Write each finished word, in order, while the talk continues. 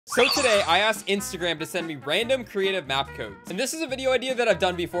So today, I asked Instagram to send me random creative map codes. And this is a video idea that I've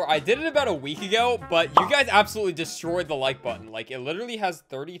done before. I did it about a week ago, but you guys absolutely destroyed the like button. Like, it literally has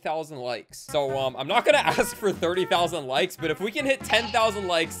 30,000 likes. So, I'm not gonna ask for 30,000 likes, but if we can hit 10,000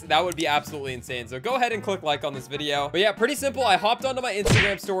 likes, that would be absolutely insane. So go ahead and click like on this video. But yeah, pretty simple. I hopped onto my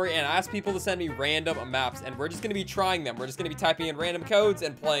Instagram story and I asked people to send me random maps, and we're just gonna be trying them. We're just gonna be typing in random codes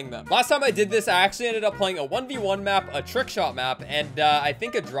and playing them. Last time I did this, I actually ended up playing a 1v1 map, a trick shot map, and I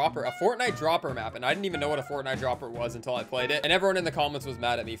think a Fortnite dropper map, and I didn't even know what a Fortnite dropper was until I played it, and everyone in the comments was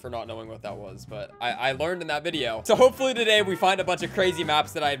mad at me for not knowing what that was, but I learned in that video. So hopefully today we find a bunch of crazy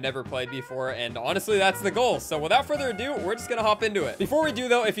maps that I've never played before, and honestly that's the goal. So without further ado, we're just gonna hop into it. Before we do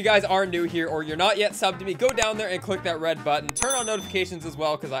though, if you guys are new here or you're not yet subbed to me, go down there and click that red button. Turn on notifications as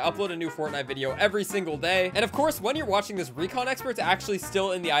well, because I upload a new Fortnite video every single day. And of course, when you're watching this, Recon Expert's actually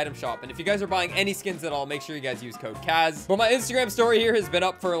still in the item shop, and if you guys are buying any skins at all, make sure you guys use code Kaz. But my Instagram story here has been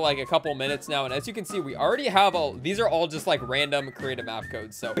up for like a couple minutes now, and as you can see, we already have these are all just like random creative map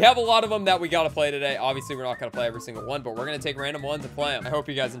codes. So we have a lot of them that we got to play today. Obviously, we're not going to play every single one, but we're going to take random ones and play them. I hope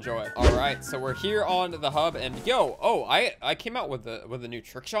you guys enjoy it. All right, so we're here on the hub, and I came out with a new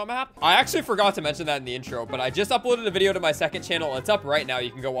trick shot map. I actually forgot to mention that in the intro, but I just uploaded a video to my second channel. It's up right now.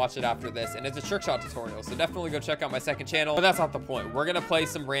 You can go watch it after this, and it's a trick shot tutorial, so definitely go check out my second channel. But that's not the point. We're going to play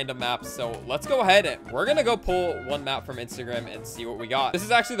some random maps, so let's go ahead and we're going to go pull one map from Instagram and see what we got. This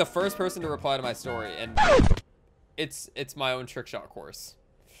is actually the first person to reply to my story, and it's my own trick shot course.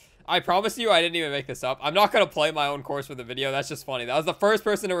 I promise you I didn't even make this up. I'm not gonna play my own course for the video. That's just funny. That was the first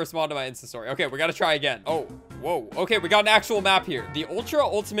person to respond to my Insta story. Okay, we gotta try again. Oh, whoa. Okay, we got an actual map here. The Ultra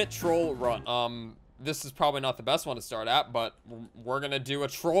Ultimate Troll Run. This is probably not the best one to start at, but we're gonna do a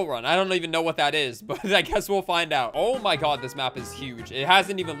troll run. I don't even know what that is, but I guess we'll find out. Oh my god, this map is huge. It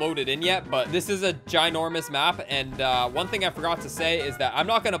hasn't even loaded in yet, but this is a ginormous map. And one thing I forgot to say is that I'm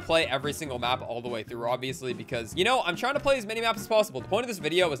not gonna play every single map all the way through, obviously, because, you know, I'm trying to play as many maps as possible. The point of this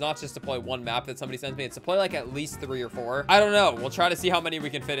video is not just to play one map that somebody sends me. It's to play like at least 3 or 4. I don't know. We'll try to see how many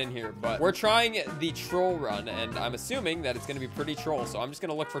we can fit in here, but we're trying the troll run, and I'm assuming that it's gonna be pretty troll. So I'm just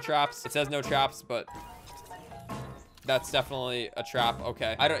gonna look for traps. It says no traps, but that's definitely a trap.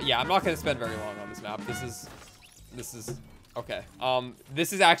 Okay. I'm not gonna spend very long on this map. This is okay.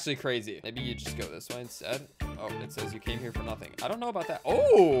 This is actually crazy. Maybe you just go this way instead. Oh, it says you came here for nothing. I don't know about that.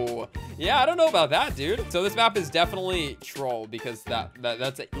 Oh, yeah, I don't know about that, dude. So this map is definitely troll, because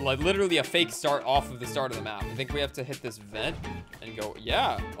that's like literally a fake start off of the start of the map. I think we have to hit this vent and go.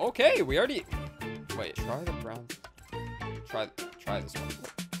 Yeah. Okay. We already. Wait. Try the brown. Try this one.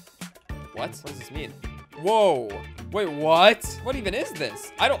 What does this mean? Whoa. Wait, what? What even is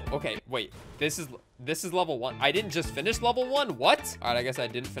this? Okay, wait. This is level 1. I didn't just finish level 1? What? All right, I guess I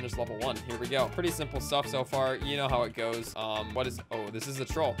didn't finish level 1. Here we go. Pretty simple stuff so far. You know how it goes. Oh, this is a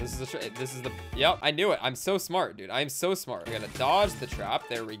troll. Yep, I knew it. I'm so smart, dude. I'm so smart. We're gonna dodge the trap.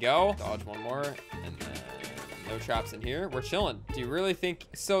 There we go. Dodge one more, and then no traps in here. We're chilling. Do you really think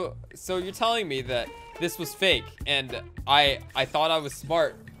so you're telling me that this was fake, and I thought I was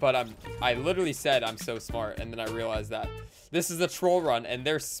smart, but I literally said I'm so smart, and then I realized that this is a troll run, and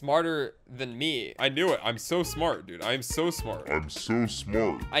they're smarter than me. I knew it. I'm so smart, dude. I'm so smart. I'm so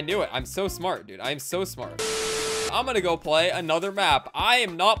smart. I knew it. I'm so smart, dude. I'm so smart. I'm gonna go play another map. I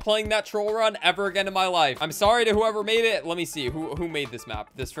am not playing that troll run ever again in my life. I'm sorry to whoever made it. Let me see. Who made this map?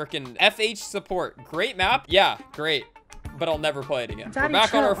 This freaking FH support. Great map. Yeah, great. But I'll never play it again. We're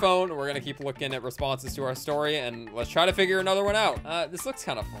back on our phone. We're gonna keep looking at responses to our story, and let's try to figure another one out. This looks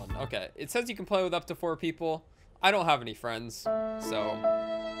kind of fun. Okay, it says you can play with up to 4 people. I don't have any friends, so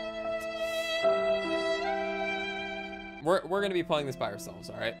we're gonna be playing this by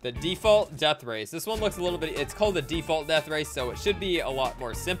ourselves. All right, the default death race. This one looks a little bit, it's called the default death race, so it should be a lot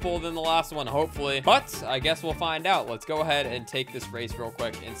more simple than the last one, hopefully, but I guess we'll find out. Let's go ahead and take this race real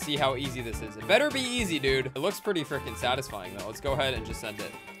quick and see how easy this is. It better be easy, dude. It looks pretty freaking satisfying though. Let's go ahead and just send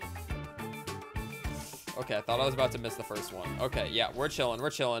it. Okay, I thought I was about to miss the first one. Okay, yeah, we're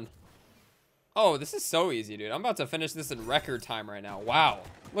chilling. Oh, this is so easy, dude. I'm about to finish this in record time right now. Wow,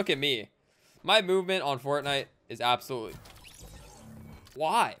 look at me. My movement on Fortnite is absolutely...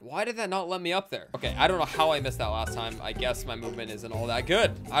 Why did that not let me up there? Okay, I don't know how I missed that last time. I guess my movement isn't all that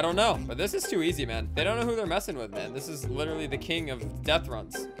good. I don't know, but this is too easy, man. They don't know who they're messing with, man. This is literally the king of death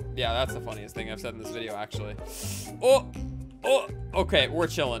runs. Yeah, that's the funniest thing I've said in this video, actually. Oh, okay, we're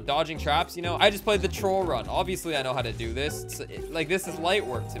chilling. Dodging traps, you know? I just played the troll run. Obviously, I know how to do this. This is light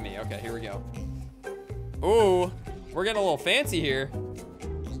work to me. Okay, here we go. Ooh, we're getting a little fancy here.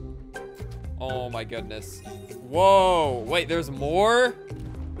 Oh my goodness. Whoa, wait, there's more?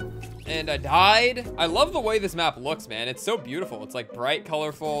 and I died. I love the way this map looks, man. It's so beautiful. It's like bright,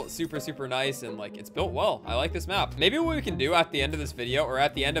 colorful, super, super nice, and like it's built well. I like this map. Maybe what we can do at the end of this video or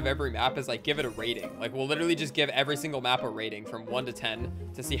at the end of every map is like give it a rating. Like we'll literally just give every single map a rating from 1 to 10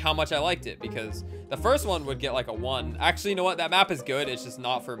 to see how much I liked it, because the first one would get like a 1. Actually, you know what? That map is good. It's just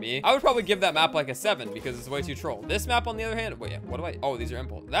not for me. I would probably give that map like a 7 because it's way too troll. This map, on the other hand, wait, what do I? Oh, these are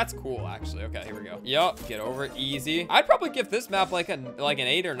impulse. That's cool, actually. Okay, here we go. Yup, get over it, easy. I'd probably give this map like an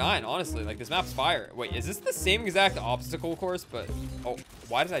 8 or 9, honestly. Like this map's fire. Wait, is this the same exact obstacle course? But oh,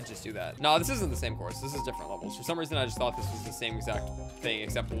 why did I just do that? No, this isn't the same course. This is different levels. For some reason, I just thought this was the same exact thing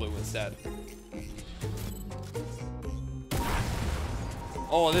except blue instead.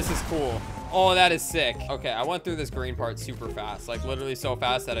 Oh, this is cool. Oh, that is sick. Okay, I went through this green part super fast. Like, literally so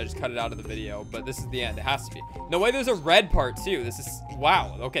fast that I just cut it out of the video. But this is the end. It has to be. No way, there's a red part, too. This is...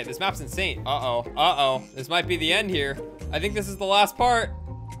 Wow. Okay, this map's insane. Uh-oh. Uh-oh. This might be the end here. I think this is the last part.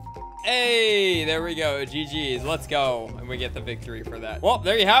 Hey, there we go. GG's. Let's go. And we get the victory for that. Well,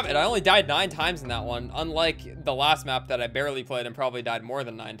 there you have it. I only died 9 times in that one, unlike the last map that I barely played and probably died more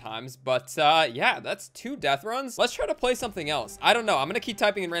than 9 times. But yeah, that's 2 death runs. Let's try to play something else. I don't know. I'm going to keep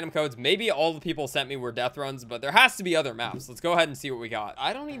typing in random codes. Maybe all the people sent me were death runs, but there has to be other maps. Let's go ahead and see what we got.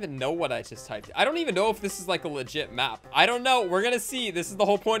 I don't even know what I just typed. I don't even know if this is like a legit map. I don't know. We're going to see. This is the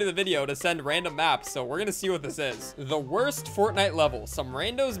whole point of the video, to send random maps. So we're going to see what this is. The worst Fortnite level. Some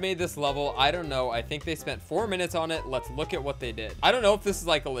randos made this level. I don't know. I think they spent 4 minutes on it. Let's look at what they did. I don't know if this is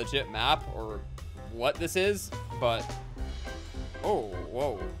like a legit map or what this is, but oh,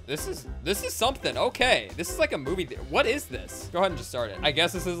 whoa, this is something. Okay, this is like a movie. What is this? Go ahead and just start it. I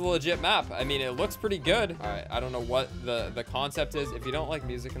guess this is a legit map. I mean, it looks pretty good. All right, I don't know what the concept is. If you don't like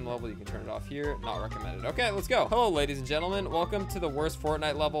music in the level, you can turn it off here. Not recommended. Okay, let's go. Hello, ladies and gentlemen. Welcome to the worst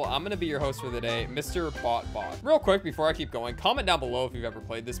Fortnite level. I'm gonna be your host for the day, Mr. Bot. Real quick, before I keep going, comment down below if you've ever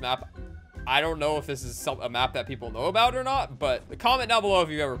played this map. I don't know if this is a map that people know about or not, but comment down below if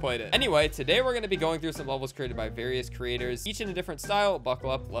you've ever played it. Anyway, today we're going to be going through some levels created by various creators, each in a different style. Buckle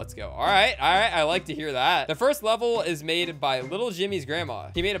up. Let's go. All right. I like to hear that. The first level is made by Little Jimmy's grandma.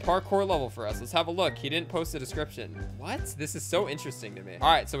 He made a parkour level for us. Let's have a look. He didn't post a description. What? This is so interesting to me.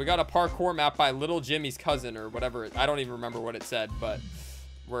 All right. So we got a parkour map by Little Jimmy's cousin or whatever. I don't even remember what it said, but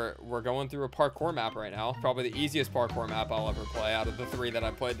we're going through a parkour map right now. Probably the easiest parkour map I'll ever play out of the 3 that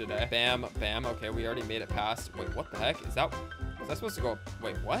I played today. Bam, bam. Okay, we already made it past. Wait, what the heck? Was that supposed to go?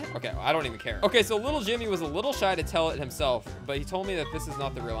 Wait, what? Okay, I don't even care. Okay, so Little Jimmy was a little shy to tell it himself, but he told me that this is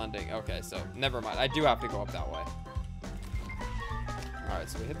not the real ending. Okay, so never mind. I do have to go up that way. All right,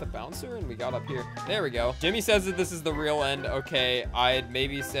 so we hit the bouncer and we got up here. There we go. Jimmy says that this is the real end. Okay, I'd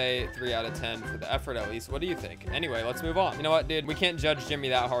maybe say 3 out of 10 for the effort at least. What do you think? Anyway, let's move on. You know what, dude? We can't judge Jimmy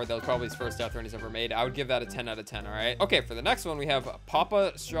that hard. That was probably his first death run he's ever made. I would give that a 10 out of 10, all right? Okay, for the next one, we have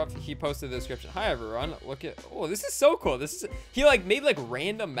Papa Struff. He posted the description. Hi, everyone. Look at... Oh, this is so cool. This is... He, like, made, like,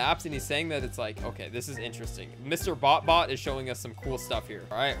 random maps, and he's saying that it's like, okay, this is interesting. Mr. Bot is showing us some cool stuff here.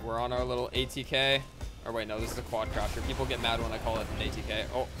 All right, we're on our little ATK. Or wait, no, this is a quad crasher. People get mad when I call it an ATK.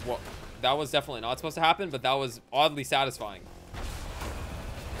 Oh, well, that was definitely not supposed to happen, but that was oddly satisfying.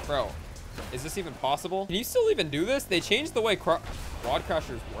 Bro, is this even possible? Can you still even do this? They changed the way quad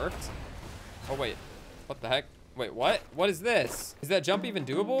crashers worked. Oh, wait. What the heck? Wait, what? What is this? Is that jump even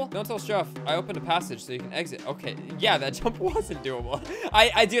doable? Don't tell Struff. I opened a passage so you can exit. Okay. Yeah, that jump wasn't doable.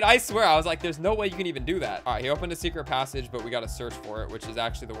 Dude, I swear. I was like, there's no way you can even do that. All right, he opened a secret passage, but we got to search for it, which is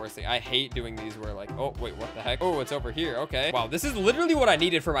actually the worst thing. I hate doing these where like, oh, wait, what the heck? Oh, it's over here. Okay. Wow, this is literally what I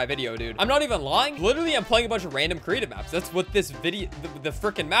needed for my video, dude. I'm not even lying. Literally, I'm playing a bunch of random creative maps. That's what this video, the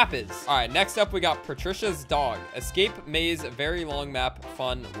freaking map is. All right, next up, we got Patricia's dog. Escape maze, very long map,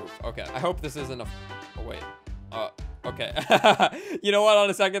 fun roof. Okay, I hope this isn't a... Oh, wait. Okay. You know what? On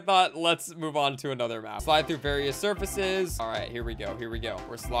a second thought, let's move on to another map. Slide through various surfaces. All right, here we go. Here we go.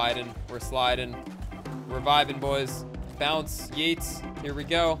 We're sliding. We're sliding. We're vibing, boys. Bounce. Yeets. Here we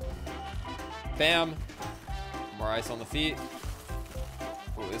go. Bam. More ice on the feet.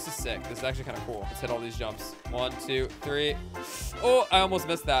 Ooh, this is sick. This is actually kind of cool. Let's hit all these jumps. 1, 2, 3. Oh, I almost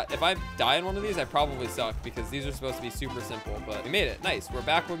missed that. If I die in one of these, I probably suck because these are supposed to be super simple, but we made it. Nice. We're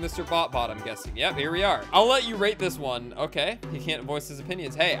back with Mr. Bot, I'm guessing. Yep, here we are. I'll let you rate this one. Okay. He can't voice his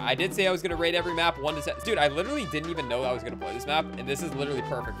opinions. Hey, I did say I was going to rate every map 1 to 10. Dude, I literally didn't even know I was going to play this map, and this is literally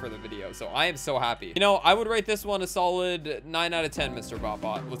perfect for the video, so I am so happy. You know, I would rate this one a solid 9 out of 10, Mr.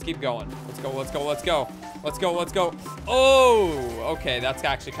 Bot. Let's keep going. Let's go, let's go, let's go. Let's go, let's go. Oh, okay. That's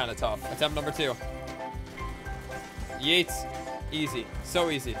actually kind of tough. Attempt number 2. Yeets. Easy. So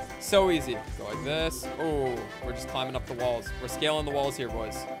easy. So easy. Go like this. Oh, we're just climbing up the walls. We're scaling the walls here,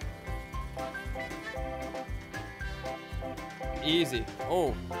 boys. Easy.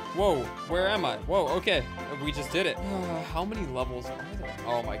 Oh, whoa, where am I? Whoa, okay, we just did it. How many levels are there?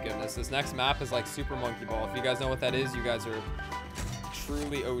 Oh my goodness, this next map is like Super Monkey Ball. If you guys know what that is, you guys are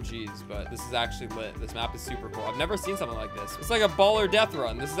truly OGs, but this is actually lit. This map is super cool. I've never seen something like this. It's like a baller death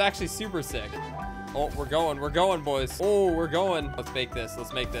run. This is actually super sick. Oh, we're going, boys. Oh, we're going. Let's make this.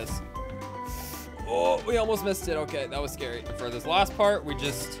 Let's make this. Oh, we almost missed it. Okay, that was scary. And for this last part, we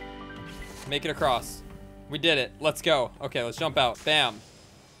just make it across. We did it. Let's go. Okay, let's jump out. Bam.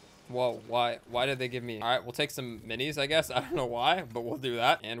 Whoa, why did they give me? All right, we'll take some minis, I guess. I don't know why, but we'll do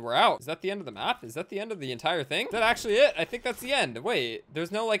that. And we're out. Is that the end of the map? Is that the end of the entire thing? Is that actually it? I think that's the end. Wait,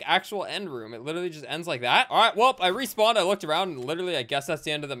 there's no like actual end room. It literally just ends like that. All right, well, I respawned. I looked around and literally, I guess that's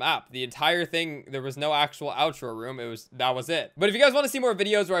the end of the map. The entire thing, there was no actual outro room. That was it. But if you guys want to see more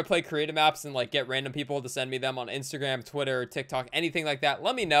videos where I play creative maps and like get random people to send me them on Instagram, Twitter, TikTok, anything like that,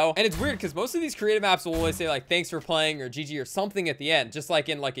 let me know. And it's weird because most of these creative maps will always say like, thanks for playing or GG or something at the end. Just like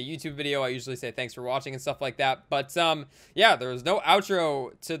in like a YouTube video, I usually say thanks for watching and stuff like that. But yeah, there was no outro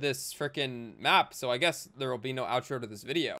to this freaking map, so I guess there will be no outro to this video.